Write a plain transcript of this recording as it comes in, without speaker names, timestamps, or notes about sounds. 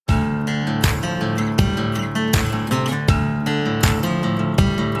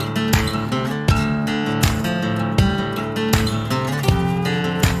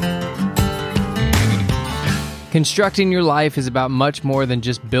Constructing your life is about much more than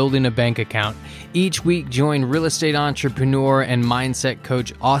just building a bank account. Each week, join real estate entrepreneur and mindset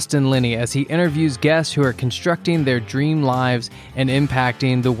coach Austin Linney as he interviews guests who are constructing their dream lives and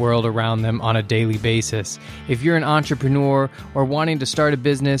impacting the world around them on a daily basis. If you're an entrepreneur or wanting to start a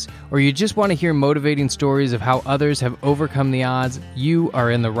business, or you just want to hear motivating stories of how others have overcome the odds, you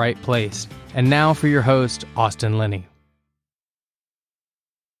are in the right place. And now for your host, Austin Linney.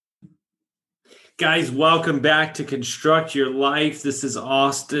 Guys, welcome back to Construct Your Life. This is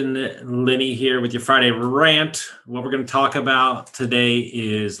Austin Linney here with your Friday Rant. What we're going to talk about today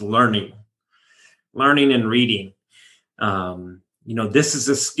is learning and reading. This is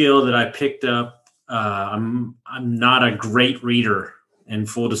a skill that I picked up. I'm not a great reader, in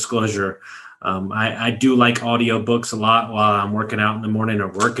full disclosure. I do like audiobooks a lot while I'm working out in the morning or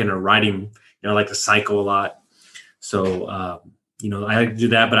working or writing. I like to cycle a lot. So, I do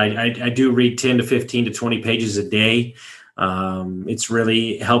that, but I do read 10 to 15 to 20 pages a day. It's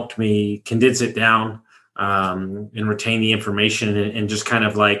really helped me condense it down and retain the information and just kind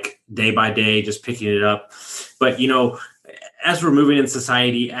of like day by day, just picking it up. But, as we're moving in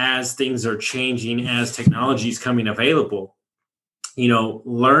society, as things are changing, as technology is coming available,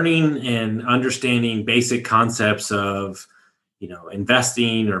 learning and understanding basic concepts of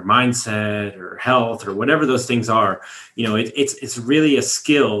investing or mindset or health or whatever those things are, it's really a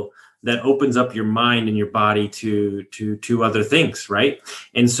skill that opens up your mind and your body to other things. Right.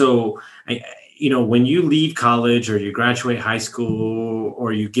 And so, when you leave college or you graduate high school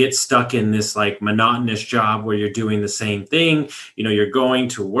or you get stuck in this like monotonous job where you're doing the same thing, you're going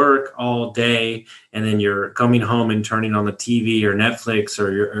to work all day and then you're coming home and turning on the TV or Netflix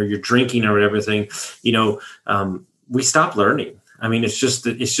or you're drinking or whatever thing, we stop learning. I mean, it's just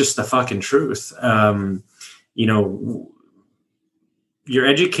the fucking truth. Your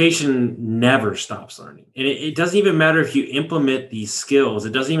education never stops learning. And it doesn't even matter if you implement these skills.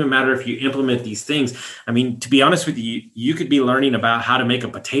 It doesn't even matter if you implement these things. I mean, to be honest with you, you could be learning about how to make a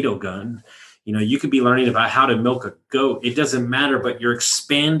potato gun. You could be learning about how to milk a goat. It doesn't matter, but you're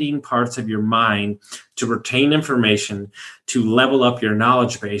expanding parts of your mind to retain information, to level up your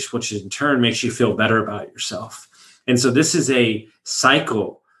knowledge base, which in turn makes you feel better about yourself. And so this is a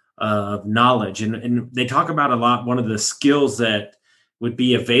cycle of knowledge. And they talk about a lot, one of the skills that would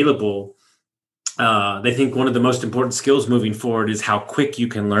be available. They think one of the most important skills moving forward is how quick you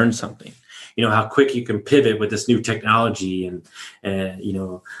can learn something, how quick you can pivot with this new technology and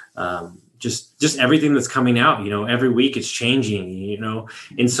just everything that's coming out, every week it's changing,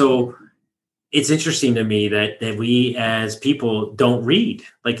 and so it's interesting to me that we as people don't read,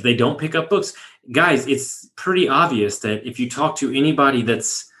 like they don't pick up books. Guys, it's pretty obvious that if you talk to anybody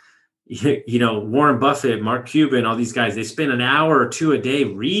that's, Warren Buffett, Mark Cuban, all these guys, they spend an hour or two a day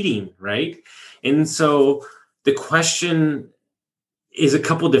reading, right? And so the question is a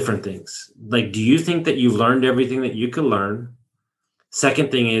couple different things. Like, do you think that you've learned everything that you could learn? Second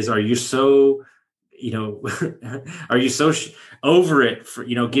thing is, are you so over it for,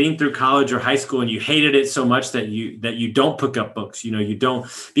 getting through college or high school and you hated it so much that you don't pick up books, you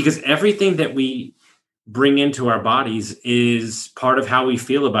don't, because everything that we bring into our bodies is part of how we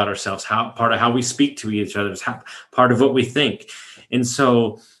feel about ourselves, part of how we speak to each other, part of what we think. And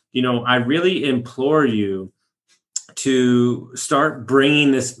so, I really implore you to start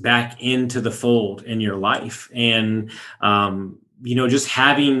bringing this back into the fold in your life and, just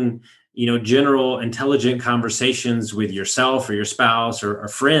having general intelligent conversations with yourself or your spouse or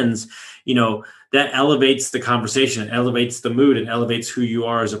friends, that elevates the conversation, it elevates the mood, it elevates who you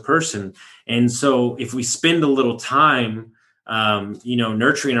are as a person. And so if we spend a little time,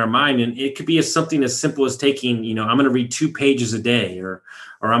 nurturing our mind, and it could be something as simple as taking, I'm going to read 2 pages a day or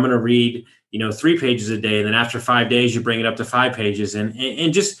I'm going to read, 3 pages a day. And then after 5 days, you bring it up to 5 pages and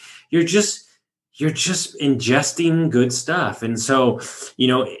you're just ingesting good stuff. And so,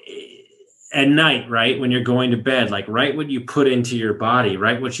 at night, right, when you're going to bed, like right what you put into your body,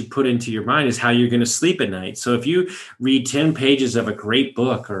 right, what you put into your mind is how you're going to sleep at night. So if you read 10 pages of a great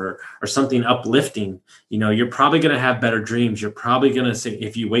book or something uplifting, you're probably going to have better dreams. You're probably going to say,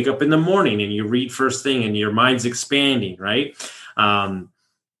 if you wake up in the morning and you read first thing and your mind's expanding, right?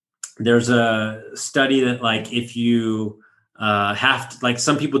 There's a study that like if you have to, like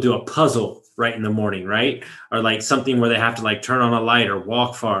some people do a puzzle right in the morning, right? Or like something where they have to like turn on a light or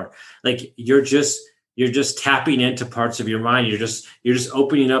walk far. Like you're just tapping into parts of your mind. You're just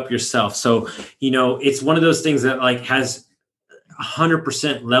opening up yourself. So, it's one of those things that like has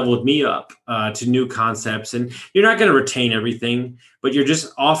 100% leveled me up to new concepts. And you're not going to retain everything, but you're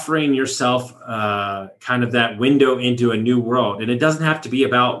just offering yourself kind of that window into a new world. And it doesn't have to be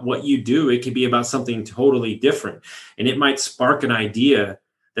about what you do. It could be about something totally different. And it might spark an idea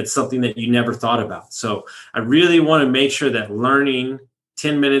that's something that you never thought about. So I really want to make sure that learning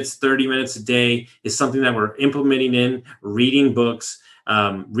 10 minutes, 30 minutes a day is something that we're implementing in, reading books,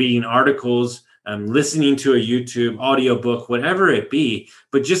 reading articles, listening to a YouTube audiobook, whatever it be,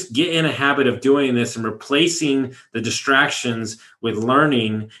 but just get in a habit of doing this and replacing the distractions with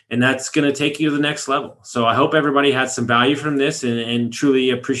learning. And that's going to take you to the next level. So I hope everybody had some value from this, and truly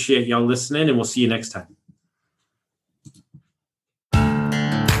appreciate y'all listening, and we'll see you next time.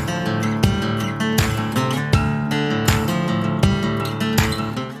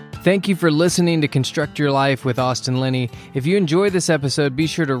 Thank you for listening to Construct Your Life with Austin Linney. If you enjoyed this episode, be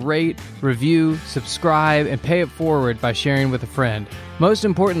sure to rate, review, subscribe, and pay it forward by sharing with a friend. Most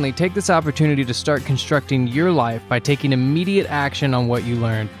importantly, take this opportunity to start constructing your life by taking immediate action on what you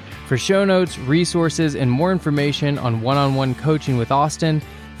learned. For show notes, resources, and more information on one-on-one coaching with Austin,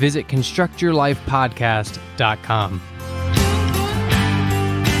 visit constructyourlifepodcast.com.